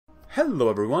Hello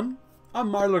everyone, I'm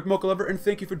Mirelurk Mocha Lover, and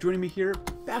thank you for joining me here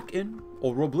back in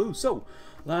Old World Blue. So,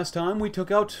 last time we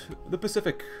took out the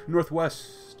Pacific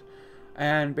Northwest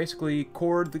and basically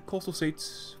cored the coastal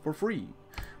states for free.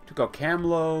 Took out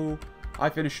Kamlo, I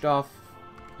finished off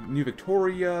New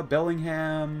Victoria,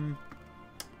 Bellingham,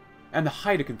 and the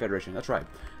Haida Confederation, that's right.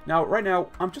 Now, right now,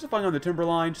 I'm justifying on the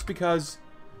Timberline just because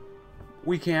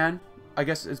we can. I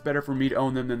guess it's better for me to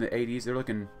own them than the 80s. They're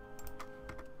looking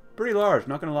pretty large,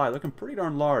 not gonna lie, looking pretty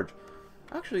darn large.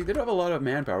 Actually, they don't have a lot of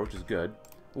manpower, which is good.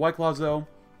 The White Claws, though,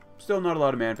 still not a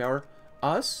lot of manpower.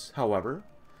 Us, however,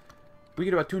 we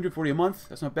get about 240 a month.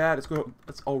 That's not bad.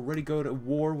 Let's already go to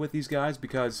war with these guys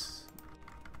because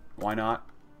why not?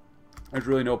 There's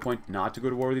really no point not to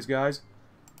go to war with these guys.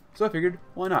 So I figured,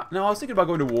 why not? Now, I was thinking about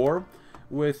going to war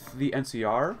with the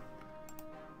NCR,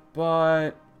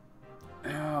 but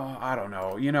I don't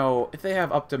know. You know, if they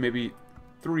have up to maybe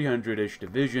 300-ish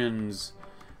divisions,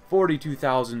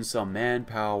 42,000 some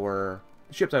manpower.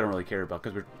 Ships I don't really care about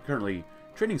because we're currently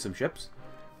training some ships,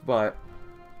 but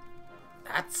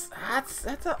that's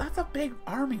a big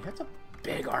army. That's a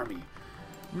big army.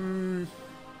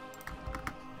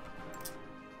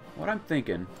 What I'm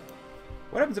thinking,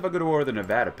 what happens if I go to war with the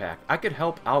Nevada Pact? I could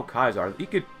help out Kaiser. He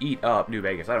could eat up New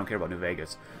Vegas. I don't care about New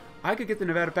Vegas. I could get the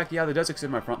Nevada Pact. Yeah, that does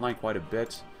extend my front line quite a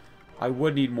bit. I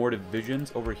would need more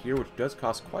divisions over here, which does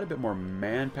cost quite a bit more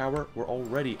manpower. We're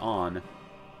already on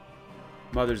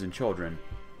mothers and children.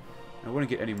 I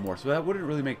wouldn't get any more, so that wouldn't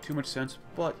really make too much sense,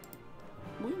 but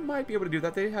we might be able to do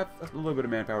that. They have a little bit of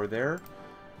manpower there.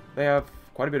 They have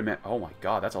quite a bit of oh my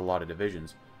god, that's a lot of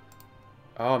divisions.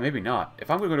 Oh, maybe not. If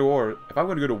I'm going to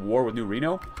go to war, with New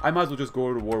Reno, I might as well just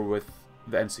go to war with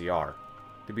the NCR,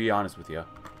 to be honest with you.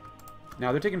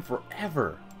 Now, they're taking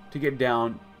forever to get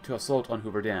down to assault on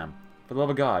Hoover Dam. For the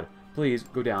love of God, please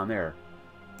go down there.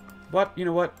 But, you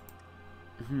know what?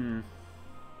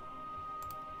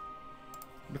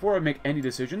 Before I make any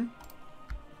decision,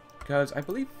 because I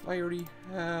believe I already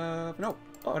have... No,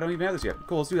 I don't even have this yet.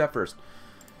 Cool, let's do that first.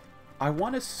 I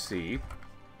want to see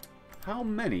how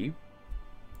many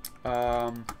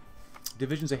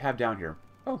divisions they have down here.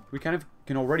 Oh, we kind of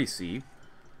can already see.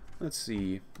 Let's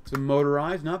see. Some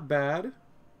motorized, not bad.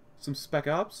 Some spec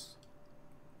ops.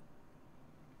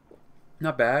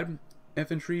 Not bad.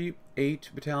 Infantry, 8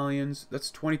 battalions.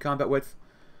 That's 20 combat width.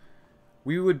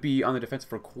 We would be on the defense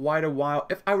for quite a while.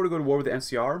 If I were to go to war with the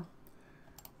NCR,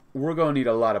 we're going to need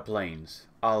a lot of planes.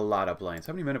 A lot of planes.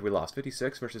 How many men have we lost?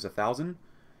 56 versus 1,000?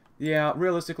 Yeah,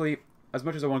 realistically, as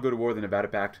much as I want to go to war with the Nevada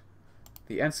Pact,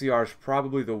 the NCR is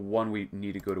probably the one we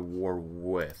need to go to war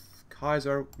with.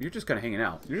 Kaiser, you're just kind of hanging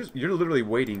out. You're literally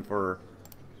waiting for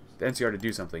the NCR to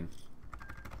do something.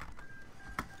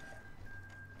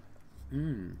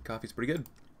 Coffee's pretty good.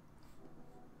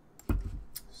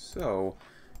 So,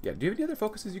 yeah, do you have any other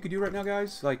focuses you could do right now,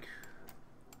 guys? Like,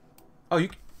 oh,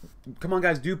 come on,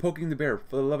 guys, do Poking the Bear.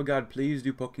 For the love of God, please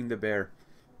do Poking the Bear.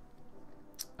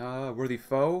 Worthy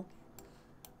Foe.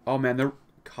 Oh, man, they're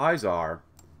Kaiser.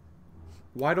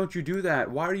 Why don't you do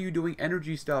that? Why are you doing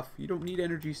energy stuff? You don't need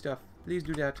energy stuff. Please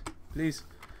do that. Please.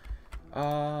 We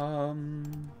have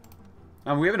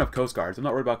enough Coast Guards. I'm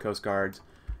not worried about Coast Guards.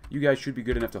 You guys should be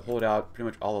good enough to hold out pretty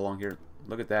much all along here.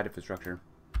 Look at that infrastructure.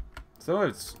 Some of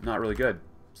it's not really good.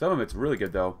 Some of it's really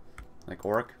good, though. Like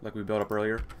Auric, like we built up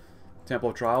earlier. Temple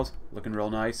of Trials, looking real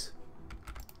nice.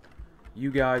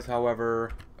 You guys,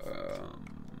 however...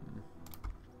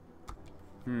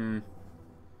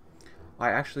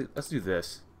 let's do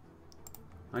this.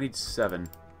 I need 7.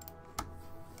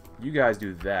 You guys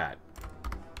do that.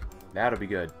 That'll be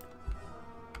good.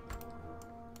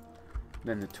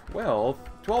 Then the 12.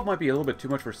 12 might be a little bit too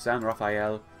much for San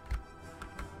Rafael.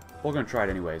 We're going to try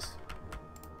it anyways.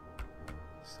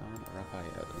 San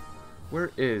Rafael.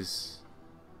 Where is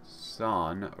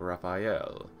San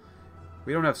Rafael?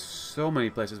 We don't have so many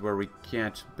places where we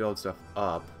can't build stuff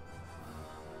up.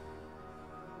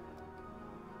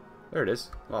 There it is.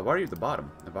 Wow, why are you at the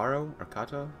bottom? Navarro?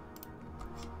 Arcata?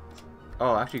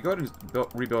 Oh, actually, go ahead and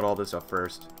rebuild all this stuff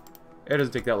first. It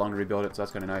doesn't take that long to rebuild it, so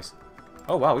that's kind of nice.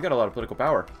 Oh, wow, we got a lot of political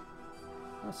power.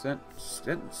 Oh,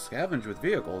 scavenge with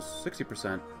vehicles.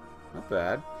 60%. Not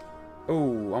bad.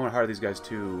 Oh, I want to hire these guys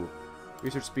too.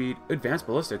 Research speed. Advanced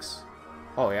ballistics.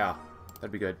 Oh, yeah.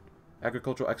 That'd be good.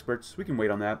 Agricultural experts. We can wait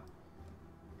on that.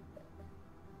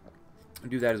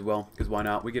 Do that as well, because why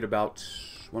not? We get about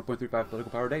 1.35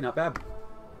 political power a day. Not bad.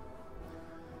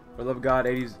 For the love of God,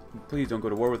 80s, please don't go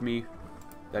to war with me.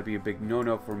 That'd be a big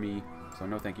no-no for me. So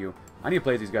no thank you. I need to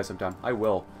play with these guys sometime. I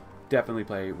will definitely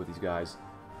play with these guys.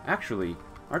 Actually,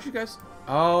 aren't you guys...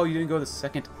 Oh, you didn't go to the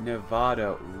Second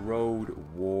Nevada Road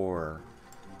War.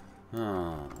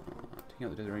 Huh.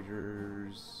 Taking out the Desert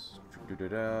Rangers.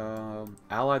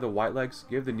 Ally the Whitelegs.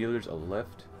 Give the Kneelers a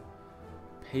lift.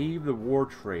 Pave the war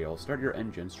trail. Start your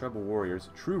engines. Tribal warriors.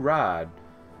 True Rod.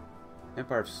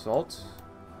 Empire of Salt.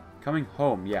 Coming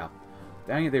home. Yeah.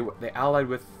 Dang it, they allied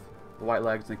with the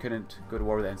Whitelegs and they couldn't go to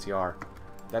war with the NCR.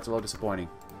 That's a little disappointing.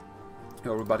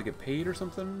 Oh, we're about to get paid or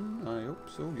something? I hope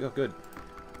so. Yeah, good.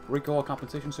 Recall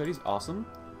compensation studies. Awesome.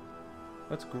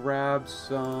 Let's grab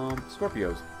some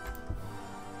Scorpios.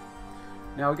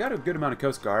 Now, we got a good amount of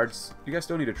Coast Guards. You guys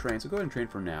still need to train, so go ahead and train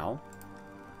for now.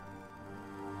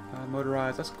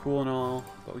 Motorized, that's cool and all,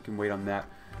 but we can wait on that.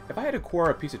 If I had to core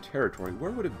a piece of territory,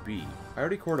 where would it be? I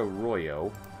already cored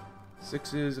Arroyo.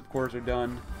 6s, of course, are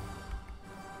done.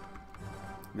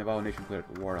 Navarro Nation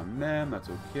declared war on them, that's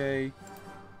okay.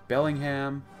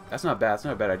 Bellingham, that's not bad, that's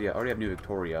not a bad idea. I already have New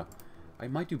Victoria. I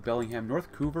might do Bellingham.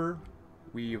 North Couver,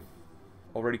 we've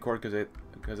already cored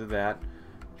because of that.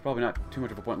 It's probably not too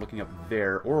much of a point looking up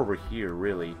there, or over here,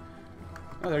 really.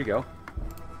 Oh, there you go.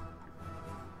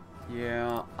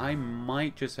 Yeah, I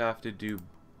might just have to do...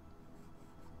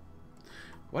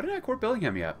 Why didn't I court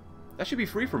Bellingham yet? That should be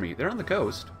free for me. They're on the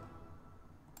coast.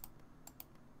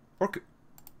 Or...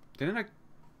 Didn't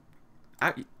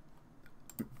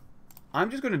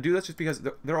I'm just going to do this just because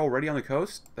they're already on the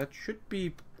coast. That should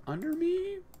be under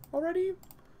me already?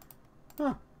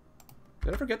 Huh.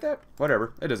 Did I forget that?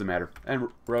 Whatever. It doesn't matter. And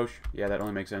Roche, yeah, that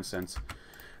only makes sense.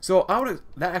 So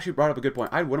that actually brought up a good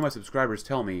point. I had one of my subscribers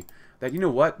tell me that, you know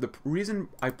what, the reason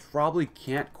I probably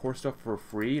can't core stuff for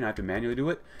free and I have to manually do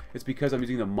it is because I'm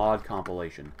using the mod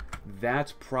compilation.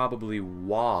 That's probably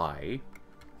why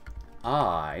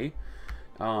I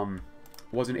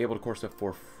wasn't able to core stuff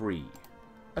for free.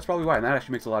 That's probably why, and that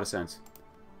actually makes a lot of sense.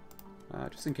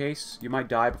 Just in case you might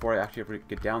die before I actually ever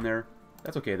get down there.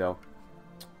 That's okay, though.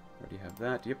 Already have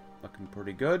that. Yep, looking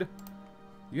pretty good.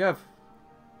 You have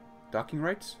docking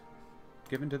rights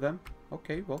given to them?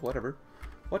 Okay, well, whatever.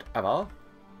 Whatever.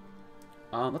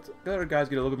 Let's let our guys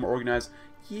get a little bit more organized.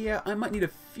 Yeah, I might need a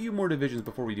few more divisions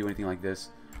before we do anything like this.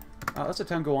 Let's let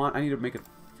time go on. I need to make a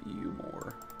few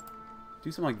more.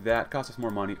 Do something like that. Costs us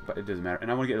more money, but it doesn't matter. And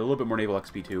I want to get a little bit more naval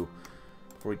XP, too.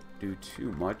 Before we do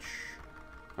too much.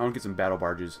 I want to get some battle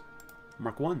barges.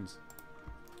 Mark 1s.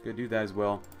 Gonna do that as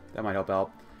well. That might help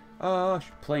out.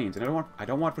 Planes. And I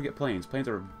don't want to forget planes. Planes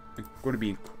are going to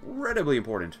be incredibly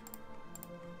important.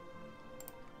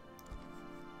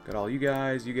 Got all you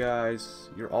guys.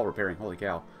 You're all repairing. Holy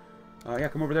cow. Yeah,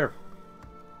 come over there.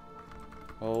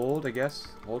 Hold, I guess.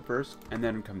 Hold first. And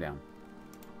then come down.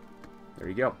 There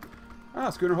you go.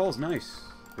 Schooner hulls. Nice.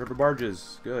 River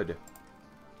barges. Good.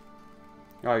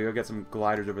 Oh, you'll get some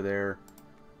gliders over there.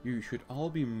 You should all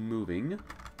be moving.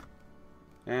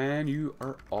 And you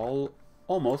are all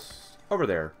almost over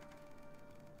there.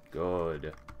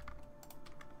 Good.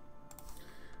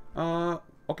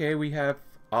 Okay, we have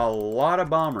a lot of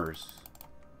bombers.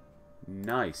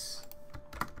 Nice.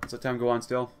 Let's let time go on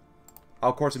still.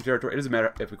 I'll core some territory. It doesn't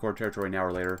matter if we core territory now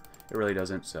or later. It really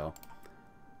doesn't, so.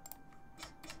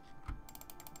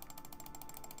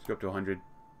 Let's go up to 100.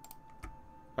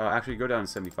 Actually, go down to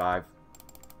 75.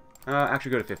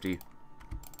 Actually, go to 50.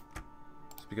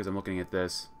 Just because I'm looking at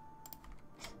this.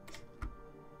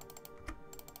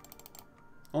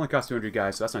 Only costs 200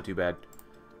 guys, so that's not too bad.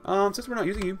 Since we're not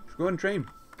using you, go ahead and train.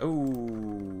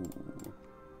 Oh,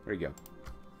 there you go.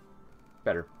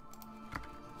 Better.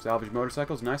 Salvage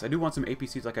motorcycles, nice. I do want some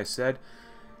APCs, like I said.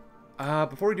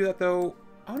 Before we do that, though,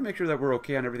 I want to make sure that we're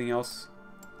okay on everything else.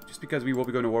 Just because we will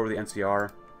be going to war with the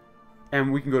NCR.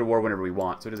 And we can go to war whenever we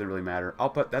want, so it doesn't really matter.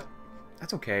 Output,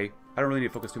 that's okay. I don't really need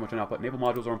to focus too much on output. Naval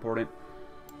modules are important.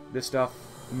 This stuff,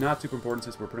 not super important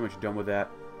since we're pretty much done with that.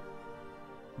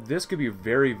 This could be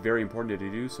very, very important to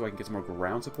do so I can get some more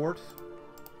ground support.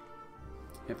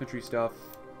 Infantry stuff.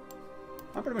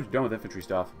 I'm pretty much done with infantry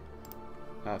stuff.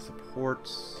 Support.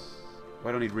 Well,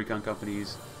 I don't need recon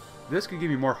companies. This could give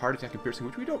me more heart attack and piercing,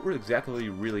 which we don't exactly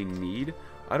really need.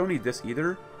 I don't need this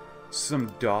either.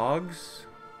 Some dogs.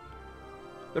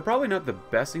 They're probably not the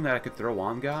best thing that I could throw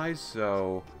on guys,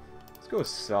 so let's go with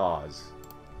saws.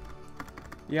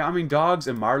 Yeah, I mean, dogs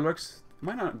and Mirelurks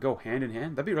might not go hand in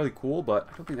hand. That'd be really cool, but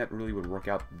I don't think that really would work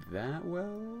out that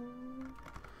well.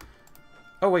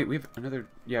 Oh, wait, we have another...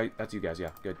 Yeah, that's you guys,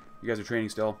 yeah, good. You guys are training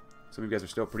still. Some of you guys are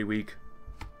still pretty weak.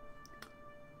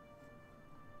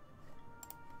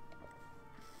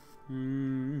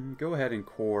 Go ahead and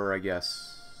core, I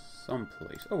guess,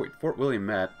 someplace. Oh, wait, Fort William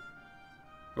Met.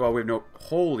 Well, we have no...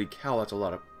 Holy cow, that's a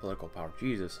lot of political power.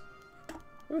 Jesus.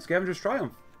 Oh, Scavenger's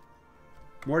Triumph.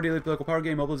 More daily political power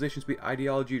gain, mobilization speed,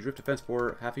 ideology, drift defense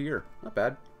for half a year. Not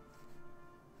bad.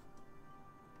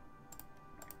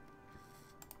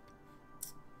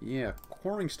 Yeah,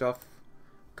 coring stuff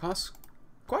costs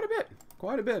quite a bit.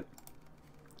 Quite a bit.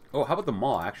 Oh, how about the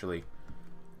mall, actually?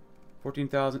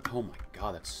 14,000. Oh my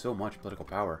god, that's so much political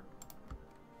power.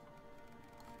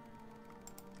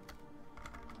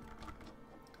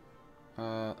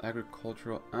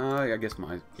 Agricultural. I guess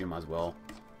you might as well.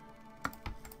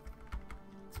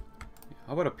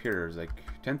 How about up here? It's like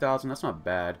 10,000. That's not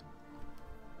bad.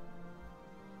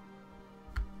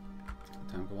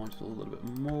 Time to go on just a little bit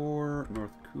more. North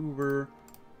Vancouver.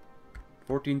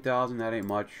 14,000. That ain't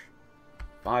much.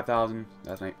 5,000.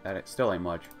 That still ain't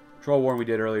much. Troll War we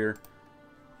did earlier.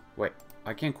 Wait,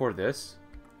 I can't core this.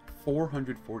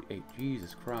 448.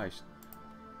 Jesus Christ.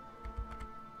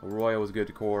 Arroyo was good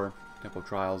to core. Temple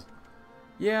Trials.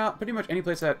 Yeah, pretty much any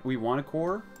place that we want to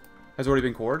core has already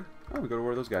been cored. Oh, we go to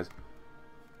where are those guys?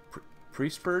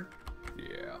 Priestford?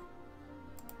 Yeah.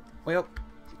 Well,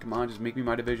 come on, just make me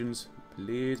my divisions.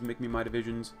 Please make me my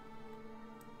divisions.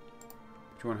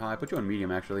 Put you on high. Put you on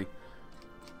medium, actually.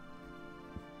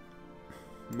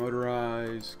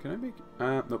 Motorize. Can I make...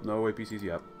 nope, no APCs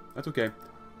yet. That's okay.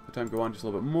 The time go on just a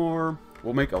little bit more.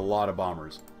 We'll make a lot of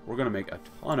bombers. We're going to make a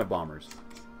ton of bombers.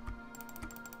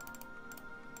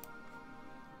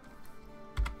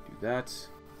 Do that.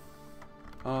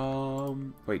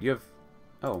 Wait, you have...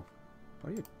 Oh.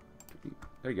 What are you...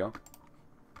 There you go.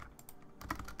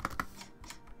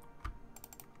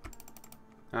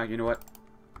 You know what?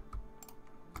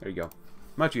 There you go.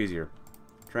 Much easier.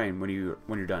 Train when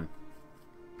you're done.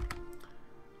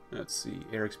 Let's see.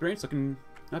 Air experience looking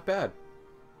not bad.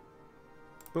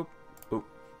 Boop. Boop.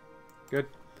 Good.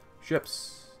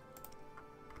 Ships.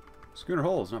 Schooner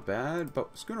hulls, not bad.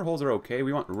 But schooner hulls are okay.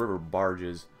 We want river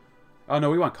barges. Oh no,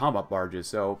 we want combat barges.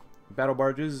 So, battle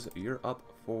barges, you're up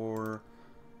for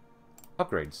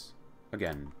upgrades.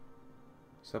 Again.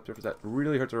 Subsurface, that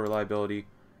really hurts our reliability.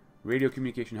 Radio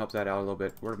communication helps that out a little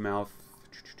bit. Word of mouth.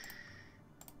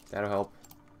 That'll help.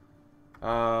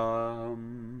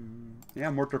 Yeah,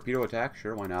 more torpedo attack.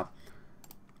 Sure, why not?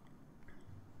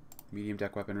 Medium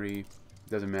deck weaponry.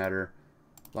 Doesn't matter.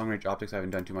 Long range optics I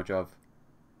haven't done too much of.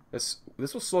 This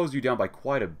will slows you down by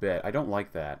quite a bit. I don't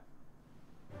like that.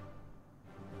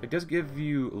 It does give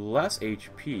you less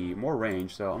HP, more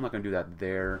range, so I'm not going to do that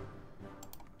there.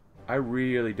 I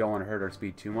really don't want to hurt our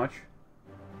speed too much.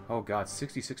 Oh god,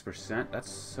 66%?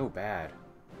 That's so bad.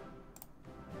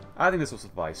 I think this will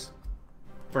suffice.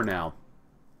 For now.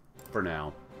 For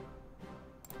now.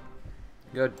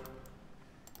 Good.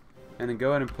 And then go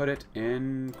ahead and put it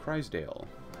in Crysdale.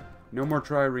 No more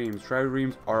triremes.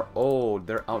 Triremes are old.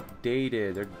 They're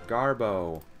outdated. They're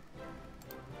garbo.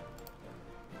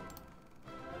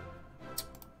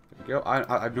 There we go.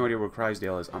 I have no idea where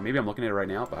Crysdale is. Maybe I'm looking at it right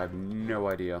now, but I have no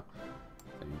idea.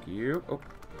 Thank you. Oh.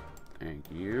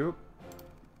 Thank you.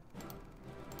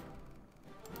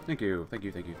 Thank you. Thank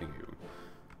you. Thank you. Thank you.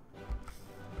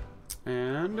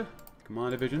 And come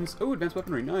on, divisions. Oh, advanced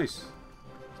weaponry. Nice.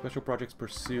 Special projects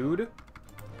pursued.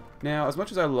 Now, as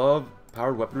much as I love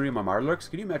powered weaponry in my Mirelurks,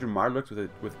 can you imagine Mirelurks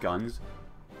with guns?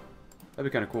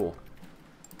 That'd be kind of cool.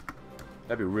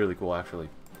 That'd be really cool, actually.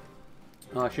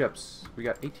 Ships. We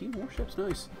got 18 more ships.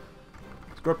 Nice.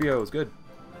 Scorpios. Good.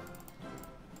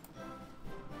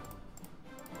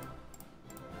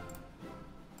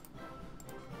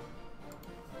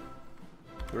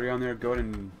 Three on there. Go ahead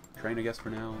and train, I guess, for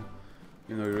now.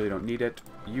 Even though we really don't need it.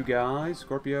 You guys.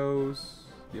 Scorpios.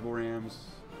 Naval Rams.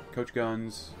 Coach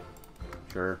guns.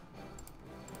 Sure.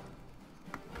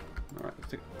 Alright,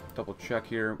 let's take a double check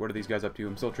here. What are these guys up to?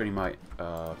 I'm still training my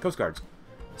Coast Guards.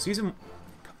 Season...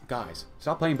 Guys,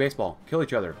 stop playing baseball. Kill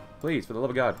each other. Please, for the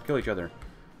love of God, kill each other.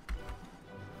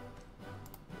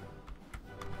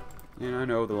 And I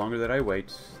know the longer that I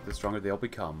wait, the stronger they'll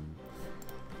become.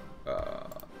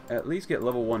 At least get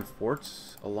level 1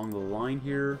 forts along the line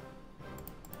here.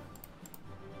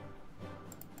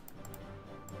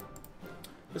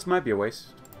 This might be a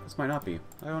waste. This might not be.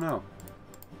 I don't know.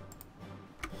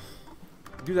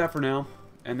 Do that for now.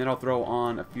 And then I'll throw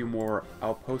on a few more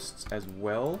outposts as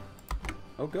well.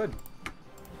 Oh, good.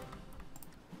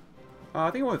 I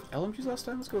think I went with LMGs last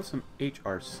time. Let's go with some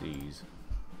HRCs.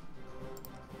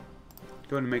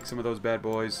 Go ahead and make some of those bad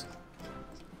boys.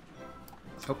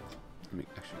 Oh, let me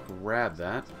actually grab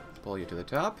that. Pull you to the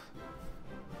top.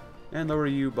 And lower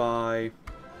you by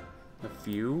a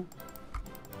few.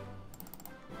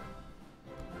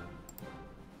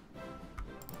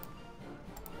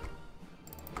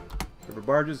 River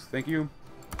barges, thank you.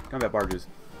 Combat barges.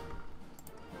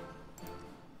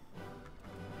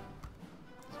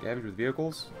 Scavenge with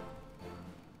vehicles.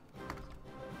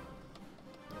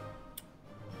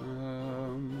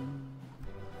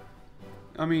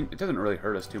 I mean, it doesn't really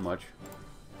hurt us too much.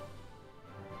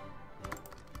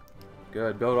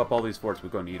 Good. Build up all these forts. We're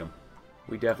going to need them.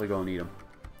 We definitely going to need them.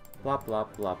 Plop,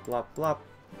 plop, plop, plop, plop.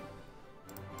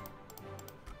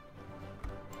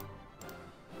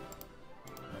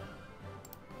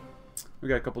 We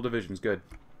got a couple divisions. Good.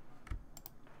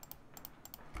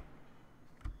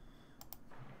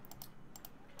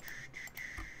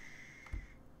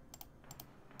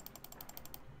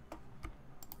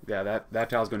 Yeah, that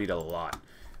tile's going to need a lot.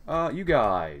 You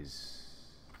guys.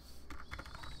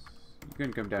 You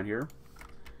can come down here.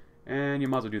 And you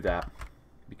might as well do that.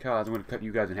 Because I'm going to cut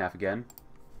you guys in half again.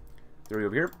 30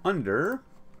 over here. Under.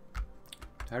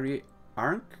 Tyree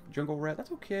Arenk. Jungle Rat.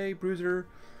 That's okay. Bruiser.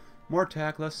 More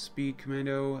attack. Less speed.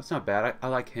 Commando. That's not bad. I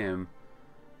like him.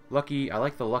 Lucky. I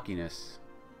like the luckiness.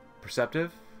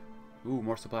 Perceptive. Ooh,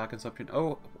 more supply consumption.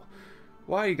 Oh.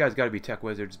 Why you guys got to be tech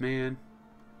wizards, man?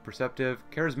 Perceptive.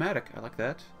 Charismatic. I like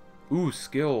that. Ooh,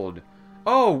 skilled.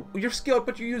 Oh, you're skilled,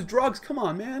 but you use drugs. Come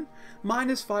on, man.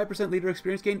 Minus 5% leader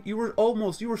experience gain. You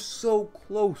were so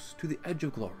close to the edge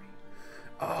of glory.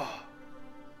 Oh.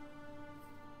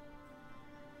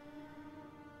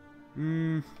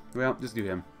 Well, just do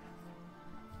him.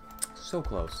 So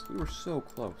close. We were so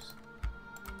close.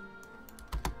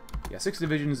 Yeah, 6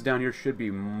 divisions down here should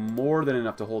be more than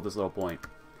enough to hold this little point.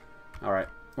 Alright.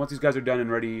 Once these guys are done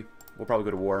and ready, we'll probably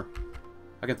go to war.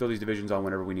 I can throw these divisions on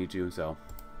whenever we need to, so.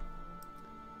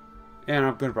 And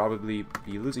I'm going to probably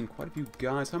be losing quite a few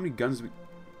guys. How many guns do we...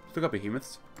 Took up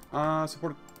behemoths.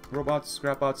 Support robots,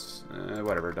 scrapbots,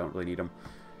 whatever. Don't really need them.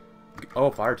 Oh,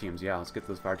 fire teams. Yeah, let's get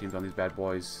those fire teams on these bad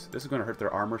boys. This is going to hurt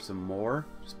their armor some more.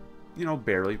 Just, you know,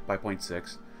 barely, by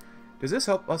 0.6. Does this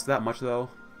help us that much, though?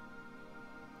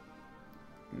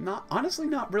 Honestly,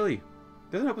 not really.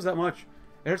 Doesn't help us that much.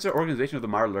 It hurts the organization of the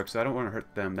Mirelurks, so I don't want to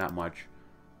hurt them that much.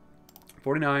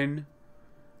 49.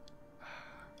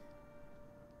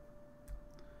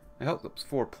 It helps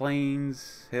for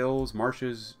plains, hills,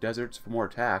 marshes, deserts for more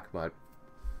attack, but...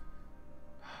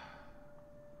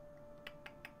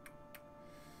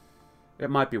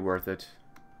 It might be worth it.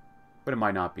 But it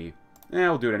might not be.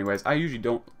 I'll do it anyways. I usually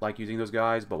don't like using those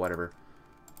guys, but whatever.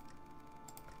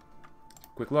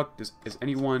 Quick look. Is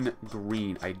anyone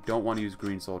green? I don't want to use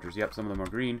green soldiers. Yep, some of them are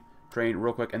green. Train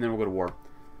real quick, and then we'll go to war.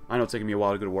 I know it's taking me a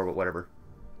while to go to war, but whatever.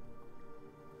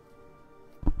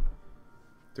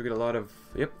 To get a lot of,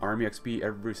 yep, army XP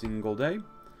every single day.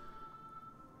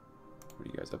 What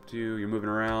are you guys up to? You're moving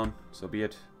around, so be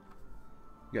it.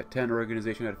 You got 10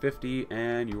 organization out of 50,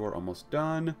 and you are almost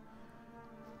done.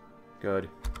 Good.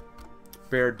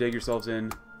 Prepare, dig yourselves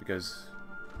in, because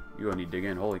you don't need to dig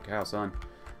in. Holy cow, son.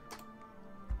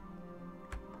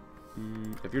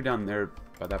 If you're down there,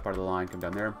 by that part of the line, come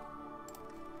down there.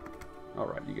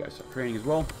 Alright, you guys stop training as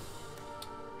well.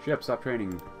 Ship, stop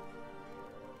training.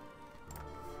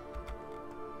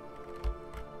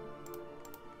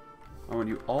 I want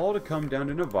you all to come down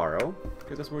to Navarro,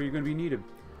 because that's where you're going to be needed.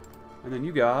 And then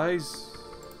you guys,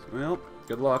 well,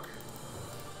 good luck.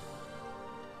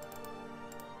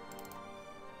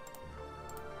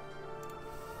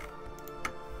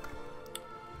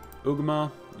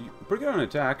 Ugama, pretty good on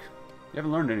attack. You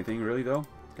haven't learned anything, really, though.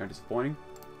 Kind of disappointing.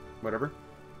 Whatever.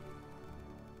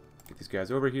 Get these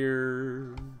guys over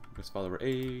here. Just follower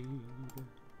aid.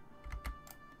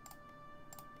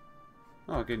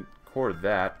 Oh, I can core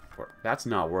that. That's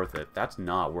not worth it. That's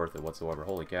not worth it whatsoever.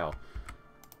 Holy cow.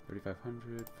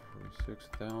 3,500,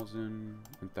 46,000,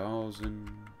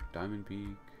 1,000, Diamond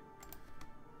Peak.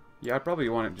 Yeah, I probably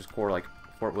want to just core like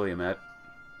Fort Williamette.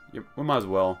 Yeah, we might as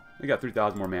well. We got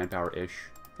 3,000 more manpower-ish.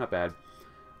 Not bad.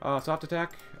 Soft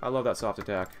attack. I love that soft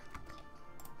attack.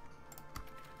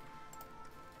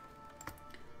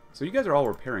 So you guys are all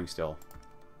repairing still.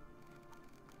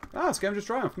 Ah, Scavenger's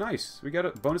Triumph. Nice. We got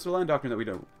a bonus to land doctrine that we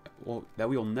don't. Well, that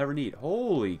we will never need.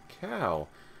 Holy cow.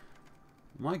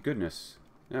 My goodness.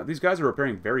 Now, these guys are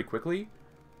repairing very quickly,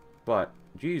 but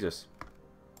Jesus.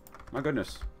 My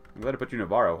goodness. I'm glad I put you in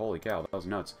Navarro. Holy cow, that was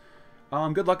nuts.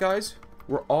 Good luck, guys.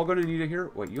 We're all going to need it here.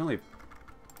 Wait, you only have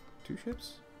 2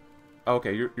 ships? Oh,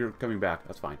 okay, you're coming back.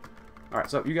 That's fine.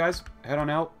 Alright, so you guys, head on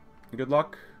out. Good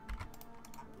luck.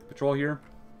 Patrol here.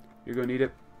 You're going to need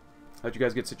it. Let you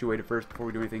guys get situated first before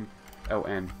we do anything. Oh,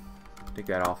 and take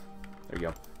that off. There you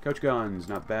go. Coach guns,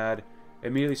 not bad.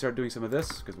 Immediately start doing some of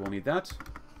this, because we'll need that.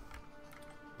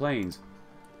 Planes.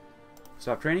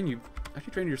 Stop training. You've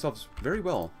actually trained yourselves very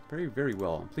well. Very, very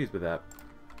well. I'm pleased with that.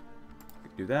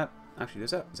 Do that. Actually,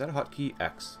 is that a hotkey?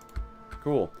 X.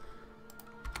 Cool.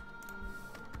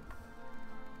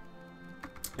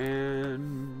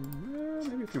 And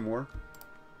maybe a few more.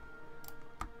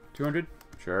 200?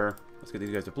 Sure. Let's get these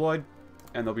guys deployed.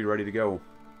 And they'll be ready to go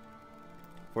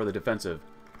for the defensive.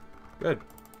 Good.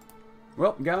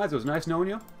 Well, guys, it was nice knowing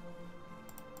you.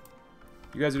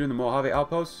 You guys are doing the Mojave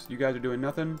Outposts. You guys are doing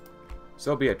nothing.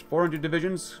 So be it. 400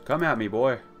 divisions. Come at me,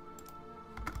 boy.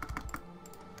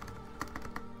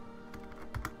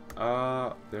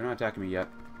 They're not attacking me yet.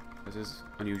 This is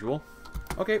unusual.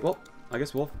 Okay, well, I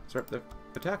guess we'll start the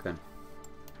attack then.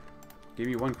 Give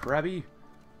me one crabby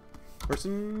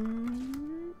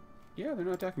person. Yeah, they're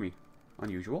not attacking me.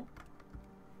 Unusual.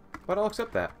 But I'll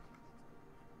accept that.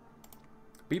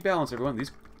 Be balanced, everyone.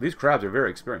 These crabs are very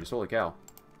experienced. Holy cow.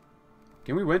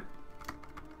 Can we win?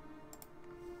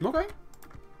 Okay.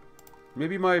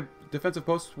 Maybe my defensive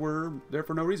posts were there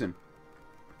for no reason.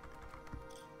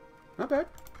 Not bad.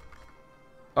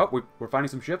 Oh, we're finding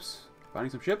some ships. Finding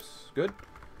some ships. Good.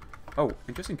 Oh,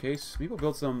 and just in case, maybe we'll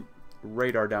build some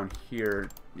radar down here.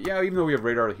 Yeah, even though we have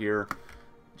radar here,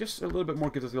 just a little bit more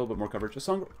gives us a little bit more coverage. A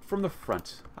song from the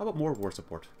front. How about more war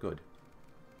support? Good.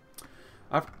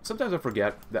 Sometimes I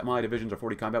forget that my divisions are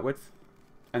 40 combat width,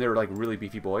 and they're like really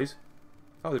beefy boys.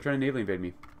 Oh, they're trying to naval invade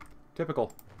me.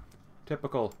 Typical.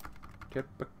 Typical.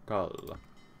 Typical.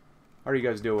 How are you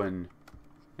guys doing?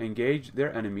 Engage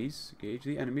their enemies. Engage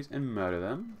the enemies and murder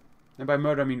them. And by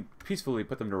murder, I mean peacefully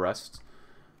put them to rest.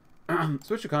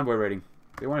 Switch to convoy rating.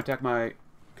 They want to attack my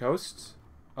coasts?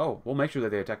 Oh, we'll make sure that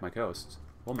they attack my coasts.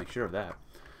 We'll make sure of that.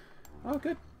 Oh,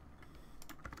 good.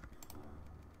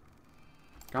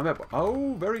 Combat...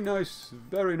 Oh, very nice.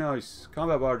 Very nice.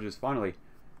 Combat barges, finally.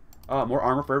 More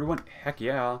armor for everyone? Heck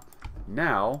yeah.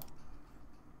 Now...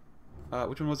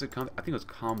 which one was it? I think it was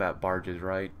combat barges,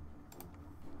 right?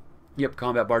 Yep,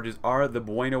 combat barges are the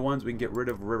bueno ones. We can get rid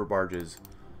of river barges.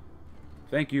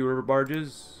 Thank you, river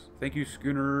barges. Thank you,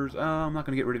 schooners. I'm not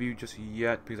going to get rid of you just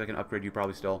yet, because I can upgrade you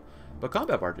probably still. But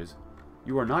combat barges.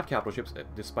 You are not capital ships,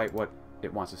 despite what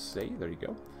it wants to say. There you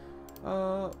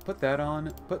go. Put that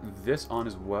on. Put this on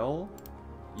as well.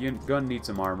 Your gun needs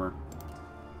some armor.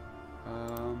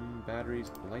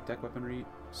 Batteries, light deck weaponry.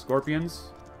 Scorpions.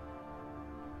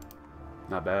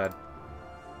 Not bad.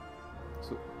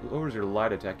 So, lowers your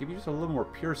light attack. Give you just a little more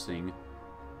piercing.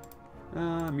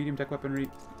 Medium tech weaponry.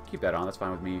 Keep that on. That's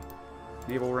fine with me.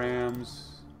 Naval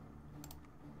rams.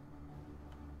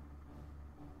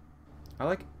 I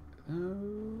like...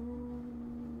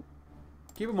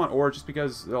 keep them on ore just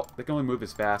because they can only move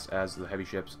as fast as the heavy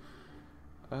ships.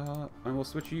 And we'll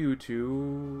switch you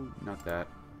to... Not that.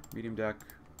 Medium deck.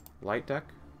 Light deck.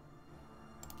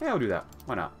 Yeah, I'll do that.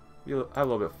 Why not? You'll have a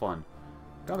little bit of fun.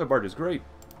 Combat barge is great.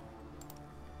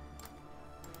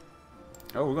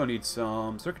 Oh, we're going to need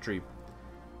some circuitry.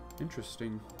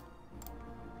 Interesting.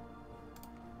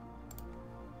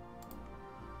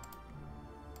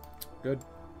 Good.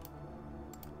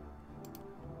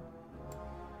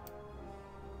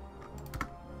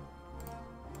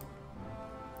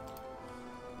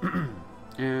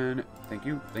 And thank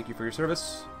you. Thank you for your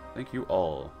service. Thank you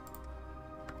all.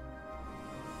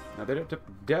 Now, they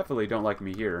definitely don't like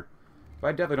me here. But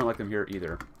I definitely don't like them here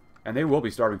either. And they will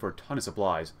be starving for a ton of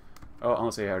supplies. Oh,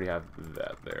 unless they already have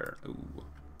that there. Ooh.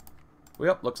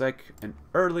 Well, looks like an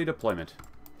early deployment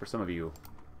for some of you.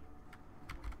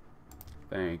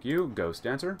 Thank you, Ghost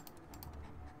Dancer.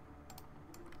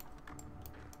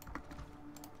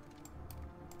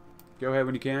 Go ahead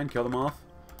when you can, kill them off.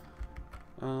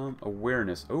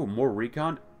 Awareness. Oh, more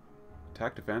recon.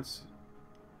 Attack defense.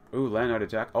 Ooh, land out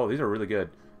attack. Oh, these are really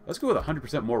good. Let's go with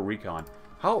 100% more recon.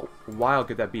 How wild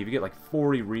could that be? If you get like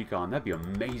 40 recon, that'd be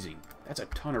amazing. That's a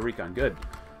ton of recon. Good.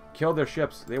 Kill their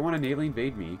ships. They want to naval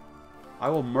invade me. I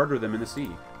will murder them in the sea.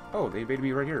 Oh, they invaded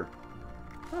me right here.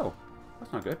 Oh,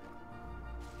 that's not good.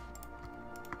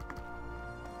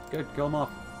 Good, kill them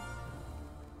off.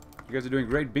 You guys are doing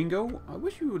great. Bingo. I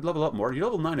wish you would level up more. You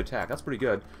level 9 attack. That's pretty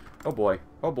good. Oh boy.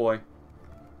 Oh boy.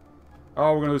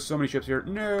 Oh, we're going to lose so many ships here.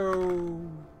 No.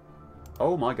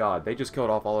 Oh my god. They just killed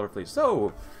off all our fleets.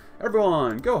 So,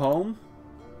 everyone, go home.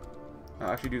 I'll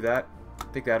actually do that.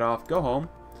 Take that off. Go home.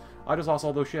 I just lost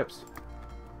all those ships.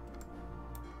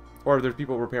 Or there's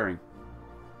people repairing.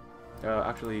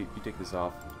 Actually, you take this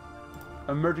off.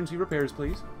 Emergency repairs,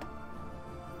 please.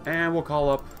 And we'll call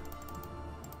up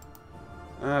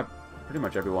pretty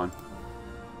much everyone.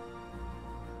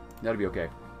 That'll be okay.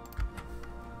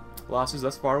 Losses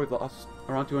thus far, we've lost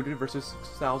around 200 versus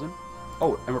 6,000.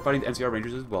 Oh, and we're fighting the NCR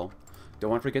Rangers as well. Don't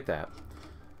want to forget that.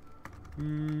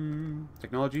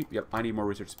 Technology. Yep, I need more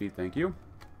research speed, thank you.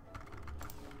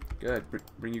 Good.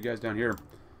 Bring you guys down here.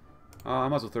 I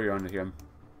might as well throw you onto him.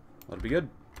 That'll be good.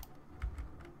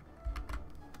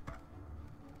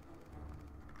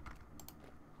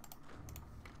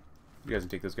 You guys can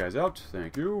take those guys out.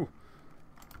 Thank you.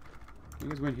 You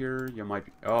guys win here. You might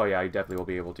be... Oh, yeah, you definitely will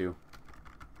be able to.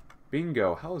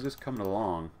 Bingo. How is this coming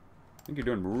along? I think you're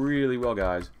doing really well,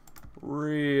 guys.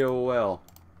 Real well.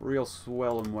 Real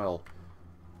swell and well.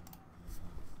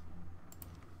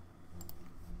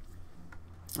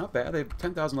 Not bad. They have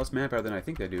 10,000 less manpower than I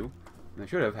think they do. And they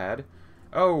should have had.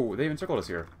 Oh, they even circled us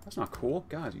here. That's not cool.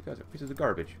 Guys, you guys are pieces of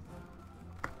garbage.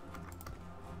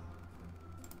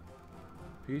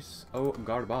 Piece of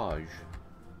garbage.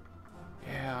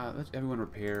 Yeah, let everyone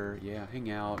repair. Yeah, hang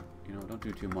out. You know, don't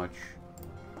do too much.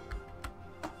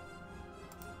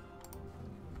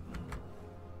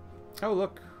 Oh,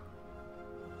 look.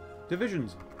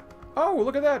 Divisions. Oh,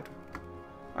 look at that.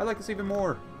 I like this even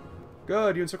more.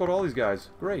 Good, you encircled all these guys.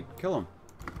 Great, kill them.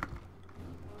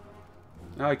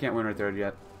 Oh, you can't win right there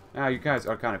yet. Ah, you guys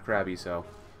are kind of crabby, so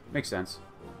makes sense.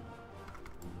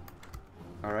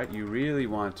 Alright, you really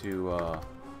want to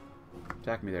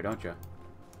attack me there, don't you?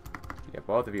 Yeah,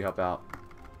 both of you help out.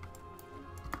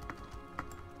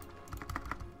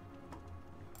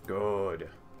 Good.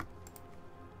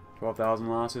 12,000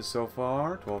 losses so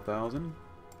far. 12,000.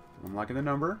 I'm liking the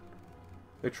number.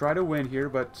 They try to win here,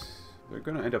 but they're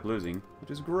going to end up losing,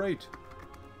 which is great.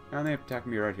 And they attack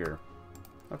me right here.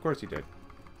 Of course you did.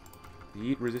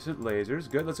 Heat-resistant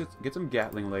lasers. Good, let's get some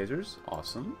Gatling lasers.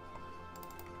 Awesome.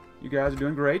 You guys are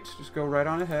doing great. Just go right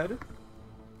on ahead.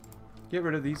 Get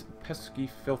rid of these pesky,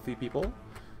 filthy people.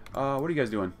 What are you guys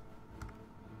doing?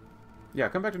 Yeah,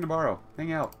 come back to Navarro.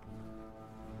 Hang out.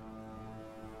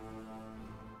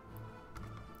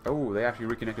 Oh, they actually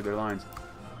reconnected their lines.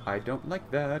 I don't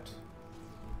like that.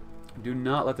 Do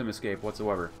not let them escape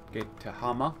whatsoever. Get to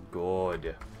Hama.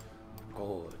 Good.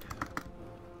 Good.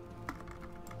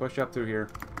 Push up through here.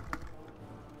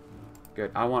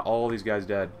 Good. I want all these guys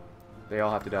dead. They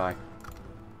all have to die.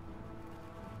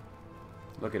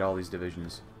 Look at all these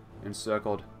divisions.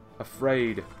 Encircled.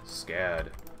 Afraid.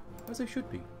 Scared. As they should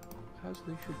be. As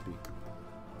they should be.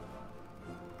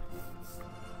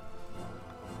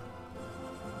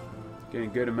 Getting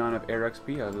a good amount of air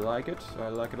XP. I like it. I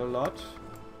like it a lot.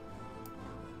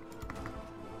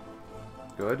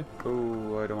 Good.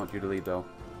 Oh, I don't want you to leave, though.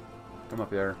 Come up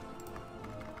there.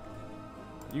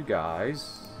 You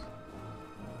guys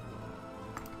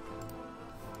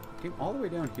came all the way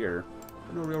down here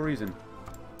for no real reason.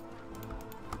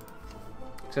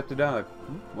 Except to die.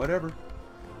 Whatever.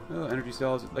 Oh, energy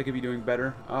cells. They could be doing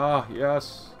better. Ah,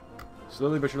 yes.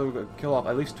 Slowly but surely we'll kill off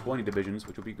at least 20 divisions,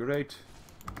 which will be great.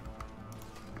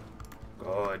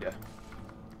 Good.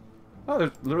 Oh,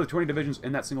 there's literally 20 divisions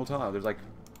in that single tile. There's like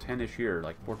 10-ish here,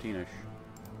 like 14-ish.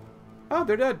 Oh,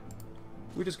 they're dead.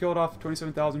 We just killed off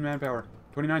 27,000 manpower.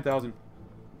 29,000.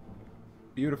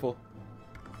 Beautiful.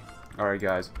 Alright,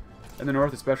 guys. In the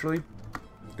north especially,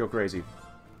 go crazy.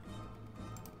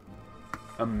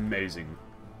 Amazing.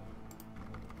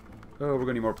 Oh, we're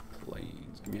gonna need more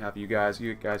planes. Give me half of you guys.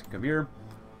 You guys can come here.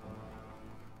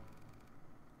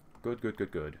 Good, good,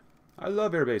 good, good. I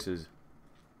love air bases.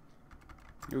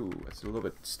 Ooh, that's a little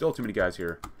bit... Still too many guys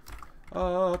here.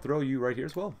 I'll throw you right here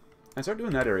as well. And start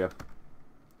doing that area.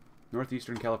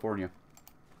 Northeastern California.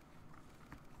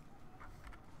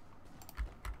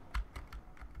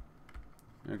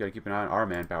 I gotta keep an eye on our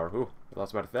manpower. Ooh, we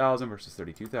lost about 1,000 versus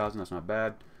 32,000. That's not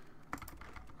bad.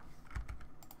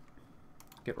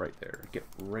 Get right there. Get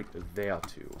right there,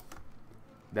 too.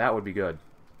 That would be good.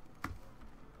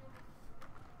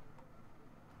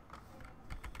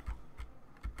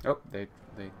 Oh, they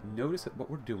notice what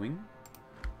we're doing.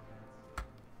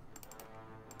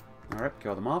 Alright,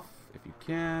 kill them off if you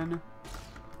can.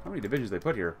 How many divisions they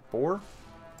put here? 4?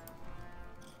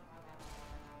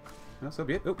 Well, so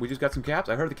be it. Oh, we just got some caps.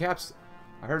 I heard the caps.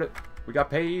 I heard it. We got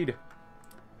paid.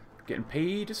 Getting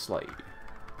paid to slay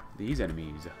these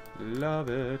enemies. Love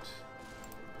it.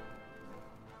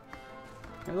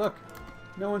 Hey, look.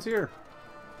 No one's here.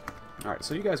 Alright,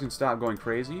 so you guys can stop going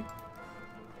crazy.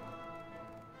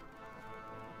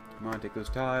 Come on, take those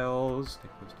tiles.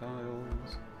 Take those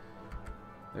tiles.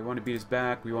 They want to beat us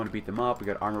back. We want to beat them up. We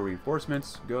got armor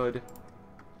reinforcements. Good.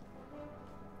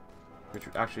 Which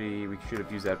actually, we should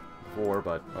have used that before,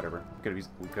 but whatever. We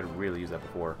could have really used that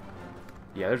before.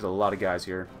 Yeah, there's a lot of guys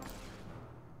here.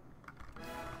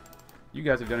 You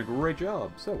guys have done a great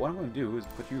job. So what I'm going to do is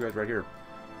put you guys right here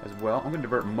as well. I'm going to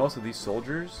divert most of these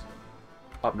soldiers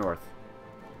up north.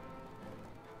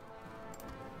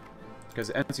 Because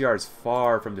NCR is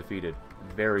far from defeated.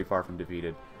 Very far from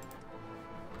defeated.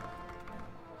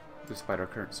 Despite our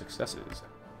current successes.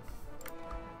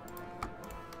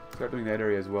 Start doing that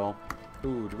area as well.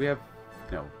 Ooh, do we have...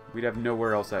 No. We'd have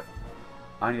nowhere else that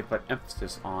I need to put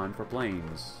emphasis on for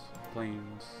planes.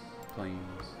 Planes. Planes.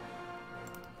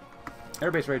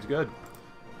 Airbase raid's good.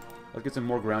 Let's get some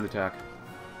more ground attack.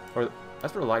 Or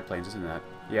That's for light planes, isn't that?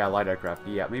 Yeah, light aircraft.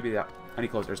 Yeah, maybe that. I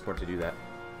need close air support to do that.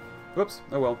 Whoops.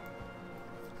 Oh well.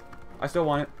 I still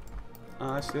want it.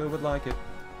 I still would like it.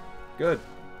 Good.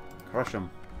 Crush them.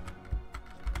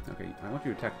 Okay, I want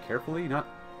you to attack carefully, not...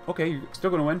 Okay, you're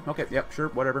still gonna win. Okay, yep, sure,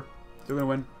 whatever. Still gonna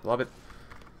win. Love it.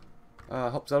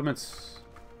 Help settlements.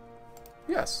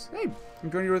 Yes. Hey,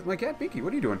 I'm joining you with my cat, Binky.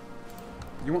 What are you doing?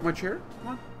 You want my chair? Come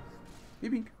on. Hey,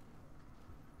 Bink.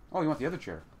 Oh, you want the other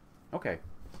chair. Okay.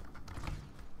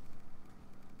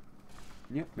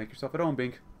 Yep, make yourself at home,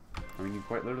 Bink. I mean, you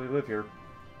quite literally live here.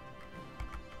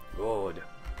 Good.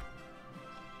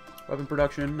 Weapon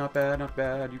production, not bad, not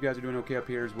bad. You guys are doing okay up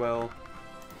here as well.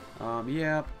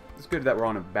 Yeah, it's good that we're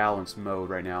on a balanced mode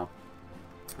right now.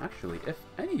 Actually, if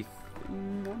anything,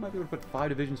 I might be able to put 5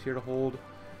 divisions here to hold.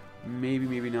 Maybe,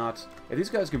 maybe not. If these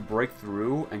guys can break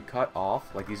through and cut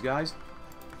off, like these guys,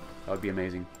 that would be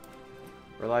amazing.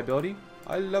 Reliability?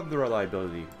 I love the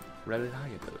reliability.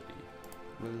 Reliability.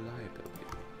 Reliability.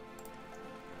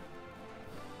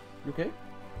 You okay?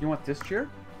 You want this chair?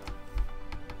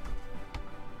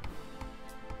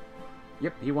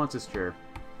 Yep, he wants this chair.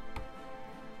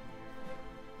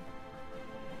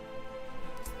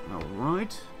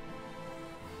 Alright.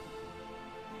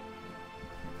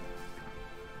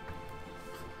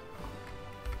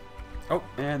 Oh,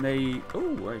 and they...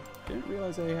 Oh, I didn't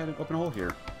realize they had an open hole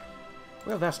here.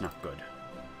 Well, that's not good.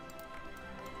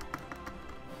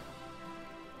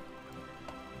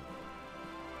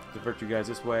 Divert you guys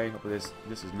this way. Hopefully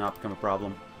this has not become a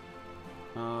problem.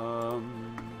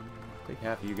 Take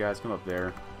half of you guys, come up there.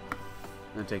 And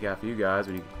then take half of you guys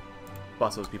when you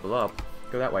bust those people up.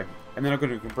 Go that way. And then I'm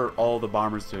going to convert all the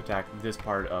bombers to attack this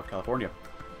part of California.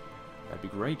 That'd be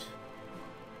great.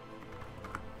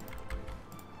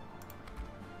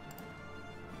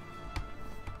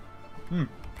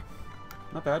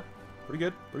 Not bad. Pretty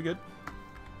good. Pretty good.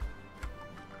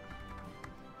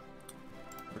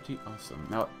 Pretty awesome.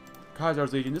 Now,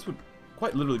 Kaiser's Legion, this would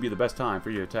quite literally be the best time for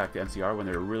you to attack the NCR when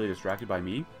they're really distracted by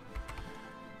me.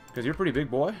 Because you're a pretty big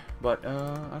boy, but I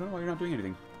don't know why you're not doing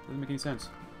anything. Doesn't make any sense.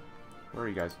 Where are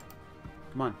you guys?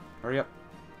 Come on, hurry up.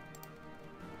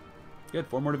 Good,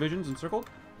 4 more divisions encircled.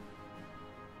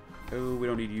 Oh, we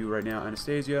don't need you right now,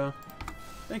 Anastasia.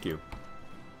 Thank you.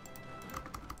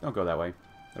 Don't go that way.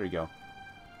 There you go.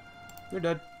 You're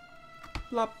dead.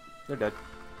 Plop. They're dead.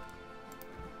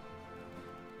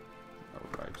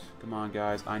 Alright. Come on,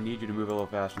 guys. I need you to move a little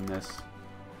faster than this.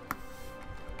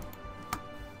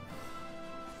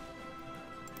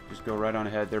 Just go right on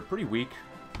ahead. They're pretty weak.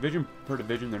 Division per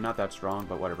division, they're not that strong,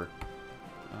 but whatever.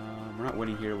 We're not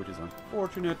winning here, which is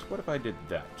unfortunate. What if I did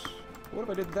that? What if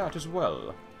I did that as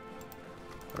well?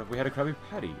 What if we had a Krabby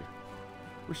Patty?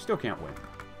 We still can't win.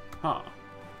 Huh.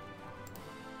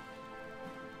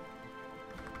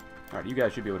 Alright, you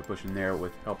guys should be able to push in there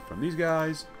with help from these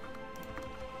guys.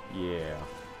 Yeah.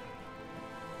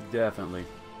 Definitely.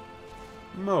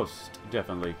 Most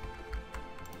definitely.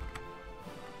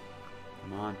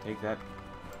 Come on, take that.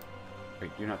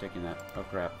 Wait, you're not taking that. Oh,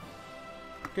 crap.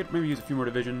 Could maybe use a few more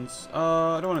divisions.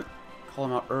 I don't want to call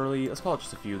them out early. Let's call it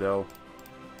just a few, though.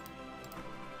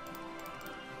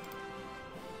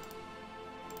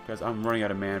 Because I'm running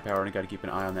out of manpower and I got to keep an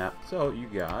eye on that. So, you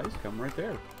guys, come right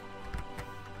there.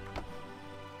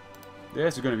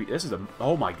 This is going to be... This is a...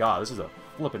 Oh, my God. This is a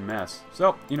flippin' mess.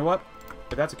 So, you know what?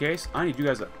 If that's the case, I need you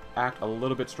guys to act a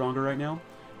little bit stronger right now.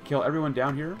 Kill everyone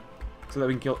down here so that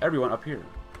we can kill everyone up here.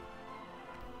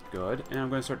 Good. And I'm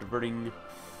going to start diverting...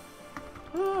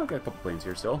 Oh, I've got a couple planes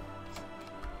here still.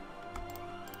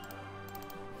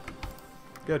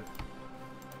 Good.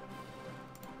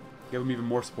 Give them even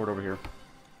more support over here.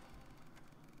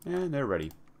 And they're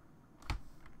ready.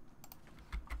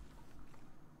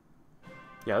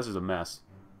 Yeah, this is a mess.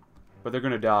 But they're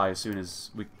going to die as soon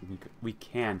as we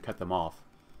can cut them off.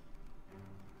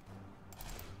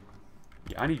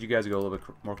 Yeah, I need you guys to go a little bit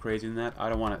more crazy than that. I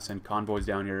don't want to send convoys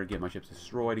down here, get my ships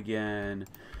destroyed again.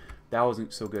 That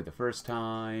wasn't so good the first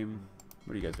time.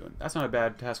 What are you guys doing? That's not a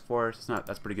bad task force. It's not.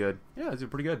 That's pretty good. Yeah, these are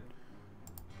pretty good.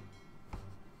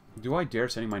 Do I dare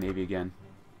sending my navy again?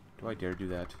 Do I dare do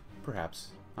that?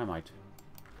 Perhaps. I might.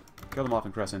 Kill them off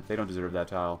in Crescent. They don't deserve that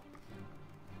tile.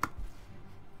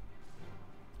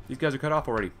 These guys are cut off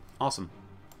already. Awesome.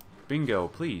 Bingo,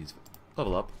 please.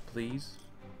 Level up, please.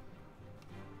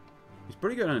 He's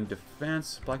pretty good on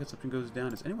defense. Black Consumption goes down.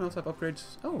 Does anyone else have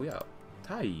upgrades? Oh, yeah.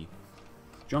 Tai.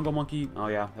 Jungle Monkey. Oh,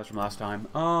 yeah. That's from last time.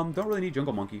 Don't really need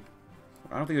Jungle Monkey.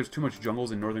 I don't think there's too much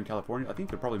jungles in Northern California. I think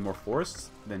there are probably more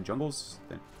forests than jungles,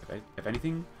 if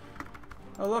anything.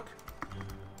 Oh, look.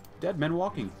 Dead men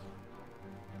walking.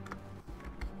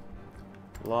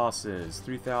 Losses,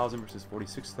 3,000 versus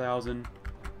 46,000.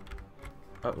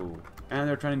 Uh-oh. And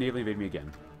they're trying to navally invade me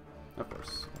again. Of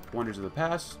course. Wonders of the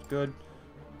past, good.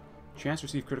 Chance to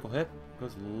receive critical hit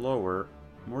goes lower.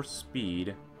 More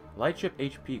speed. Light ship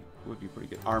HP would be pretty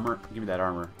good. Armor, give me that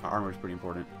armor. Armor is pretty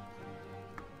important.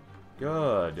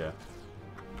 Good. You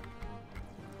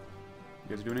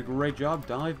guys are doing a great job.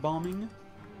 Dive bombing.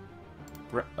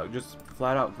 Just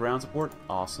flat out ground support.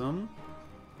 Awesome.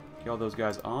 Kill those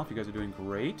guys off. You guys are doing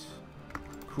great.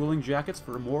 Cooling jackets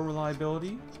for more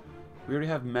reliability. We already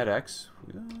have medics.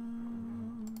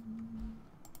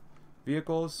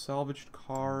 Vehicles, salvaged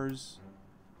cars.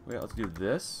 Wait, let's do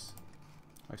this.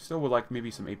 I still would like maybe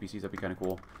some APCs. That'd be kind of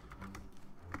cool.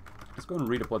 Let's go and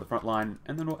redeploy the front line,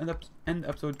 and then we'll end the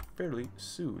episode fairly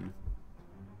soon.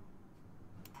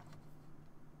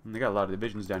 And they got a lot of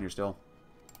divisions down here still.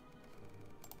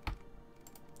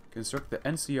 Construct the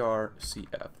NCR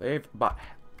CF. They've about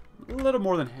a little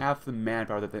more than half the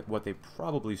manpower that what they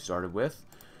probably started with.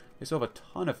 They still have a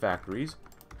ton of factories.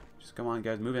 Just come on,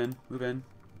 guys, move in, move in.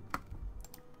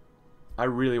 I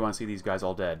really want to see these guys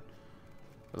all dead.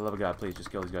 For the love of God, please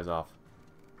just kill these guys off.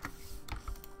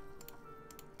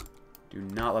 Do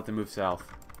not let them move south.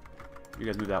 You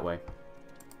guys move that way.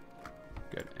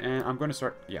 Good. And I'm going to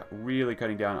start, yeah, really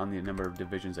cutting down on the number of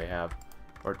divisions they have.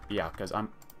 Or, yeah, because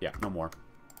yeah, no more.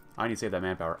 I need to save that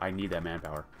manpower. I need that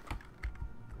manpower.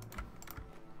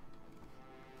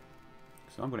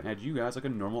 So I'm going to add you guys like a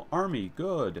normal army.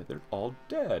 Good. They're all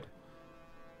dead.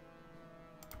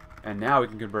 And now we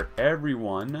can convert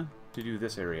everyone to do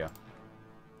this area.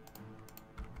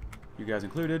 You guys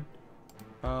included.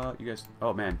 You guys...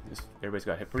 Oh, man. Everybody's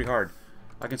got hit pretty hard.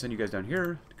 I can send you guys down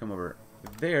here to come over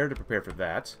there to prepare for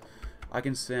that. I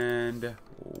can send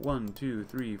 1, 2,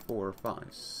 3, 4, 5,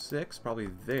 6 probably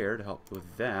there to help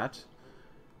with that.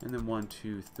 And then 1,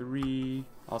 2, 3.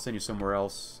 I'll send you somewhere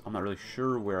else. I'm not really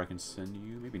sure where I can send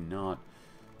you. Maybe not.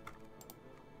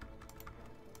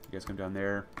 You guys come down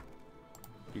there.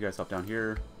 You guys hop down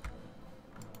here.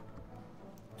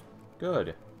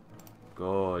 Good.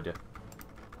 Good.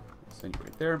 Send you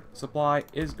right there. Supply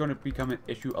is going to become an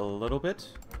issue a little bit.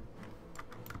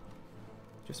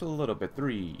 Just a little bit.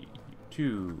 3,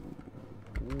 2,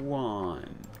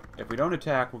 1. If we don't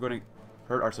attack, we're going to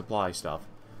hurt our supply stuff.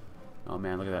 Oh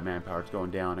man, look at that manpower. It's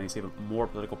going down. I need to save more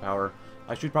political power.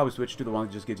 I should probably switch to the one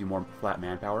that just gives you more flat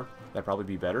manpower. That'd probably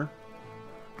be better.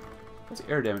 What's the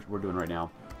air damage we're doing right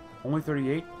now? Only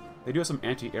 38? They do have some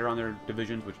anti-air on their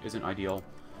divisions, which isn't ideal.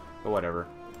 But whatever.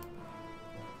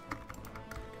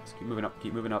 Let's keep moving up.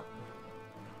 Keep moving up.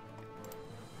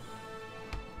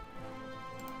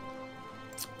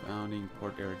 Founding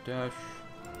Port Aradesh.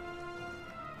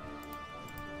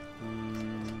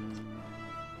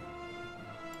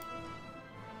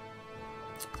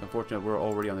 It's unfortunate we're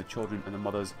already on the children and the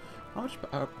mothers. How much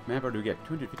manpower do we get?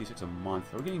 256 a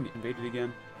month. Are we getting invaded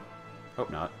again? Hope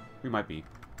not. We might be.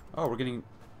 Oh, we're getting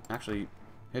actually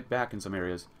hit back in some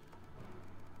areas.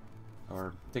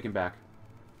 Or taken back.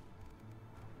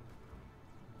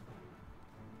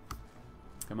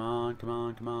 Come on, come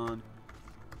on, come on.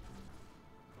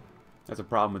 That's a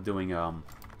problem with doing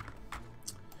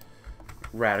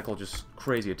radical, just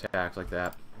crazy attacks like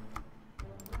that.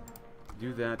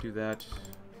 Do that, do that.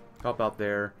 Help out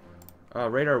there.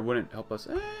 Radar wouldn't help us.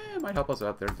 It might help us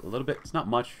out there a little bit. It's not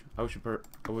much. I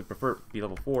would prefer it be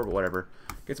level 4, but whatever.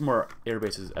 Get some more air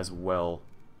bases as well.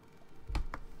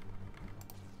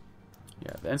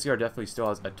 Yeah, the NCR definitely still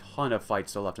has a ton of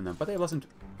fights still left in them, but they have less than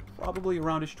probably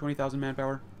around-ish 20,000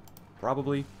 manpower.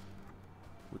 Probably.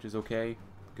 Which is okay.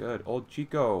 Good. Old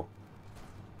Chico.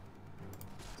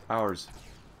 It's ours.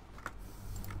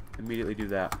 Immediately do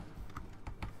that.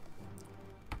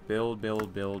 Build,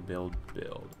 build, build, build,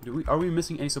 build. Are we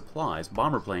missing any supplies?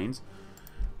 Bomber planes.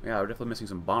 Yeah, we're definitely missing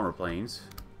some bomber planes.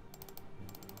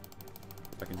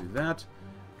 If I can do that.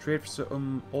 Trade for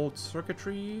some old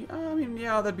circuitry. I mean,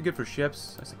 yeah, that'd be good for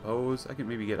ships, I suppose. I can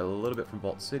maybe get a little bit from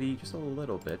Vault City. Just a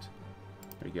little bit.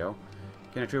 There you go.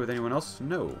 Can I trade with anyone else?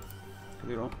 No. Because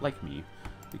they don't like me.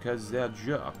 Because they're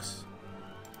jerks.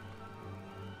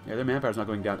 Yeah, their manpower's not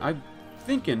going down. I'm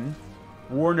thinking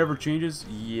war never changes.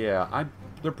 Yeah,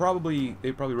 they probably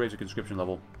raise their conscription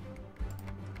level.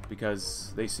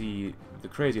 Because they see the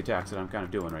crazy attacks that I'm kind of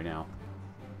doing right now.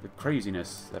 The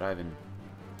craziness that I've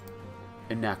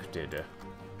enacted.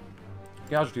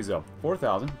 Casualties though,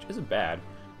 4,000, which isn't bad,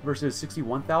 versus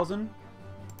 61,000.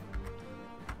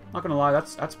 Not gonna lie,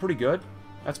 that's pretty good.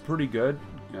 That's pretty good.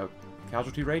 You know,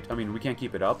 casualty rate. I mean, we can't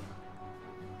keep it up.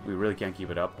 We really can't keep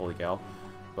it up. Holy cow!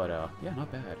 But yeah,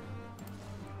 not bad.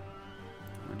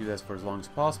 I'm gonna do this for as long as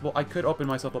possible. I could open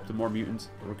myself up to more mutants,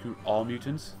 recruit all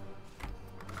mutants.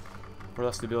 for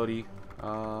less stability.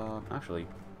 Actually,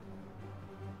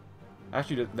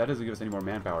 that doesn't give us any more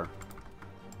manpower.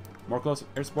 More close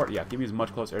air support? Yeah, give me as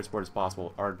much close air support as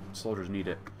possible. Our soldiers need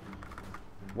it.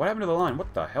 What happened to the line?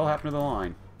 What the hell happened to the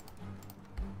line?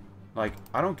 Like,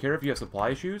 I don't care if you have supply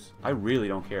issues. I really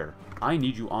don't care. I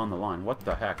need you on the line. What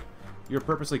the heck? You're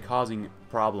purposely causing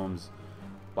problems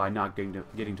by not getting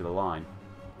to the line.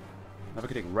 If I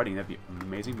could take reading, that'd be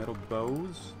amazing. Metal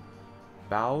bows.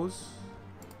 Bows.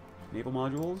 Naval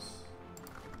modules.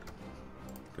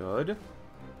 Good.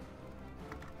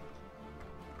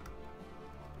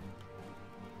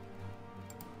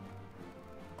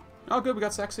 Oh, good. We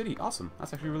got Sac City. Awesome.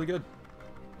 That's actually really good.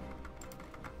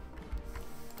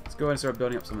 Let's go ahead and start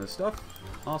building up some of this stuff.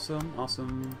 Awesome.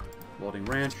 Awesome. Welding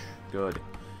ranch. Good.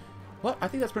 Well, I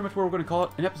think that's pretty much where we're going to call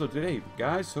it an episode today,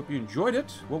 guys. Hope you enjoyed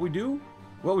it. What we do?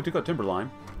 Well, we took out Timberline.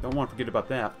 Don't want to forget about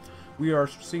that. We are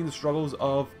seeing the struggles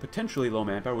of potentially low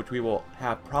manpower, which we will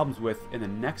have problems with in the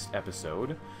next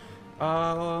episode.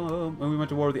 When we went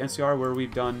to war with the NCR, where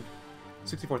we've done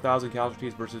 64,000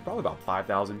 casualties versus probably about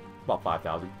 5,000. About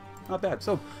 5,000. Not bad.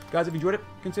 So, guys, if you enjoyed it,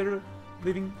 consider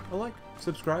leaving a like,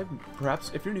 subscribe,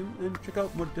 perhaps if you're new, and check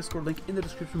out more Discord link in the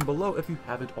description below if you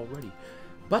haven't already.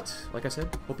 But, like I said,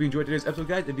 hope you enjoyed today's episode,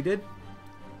 guys. If you did,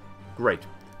 great.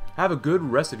 Have a good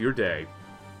rest of your day.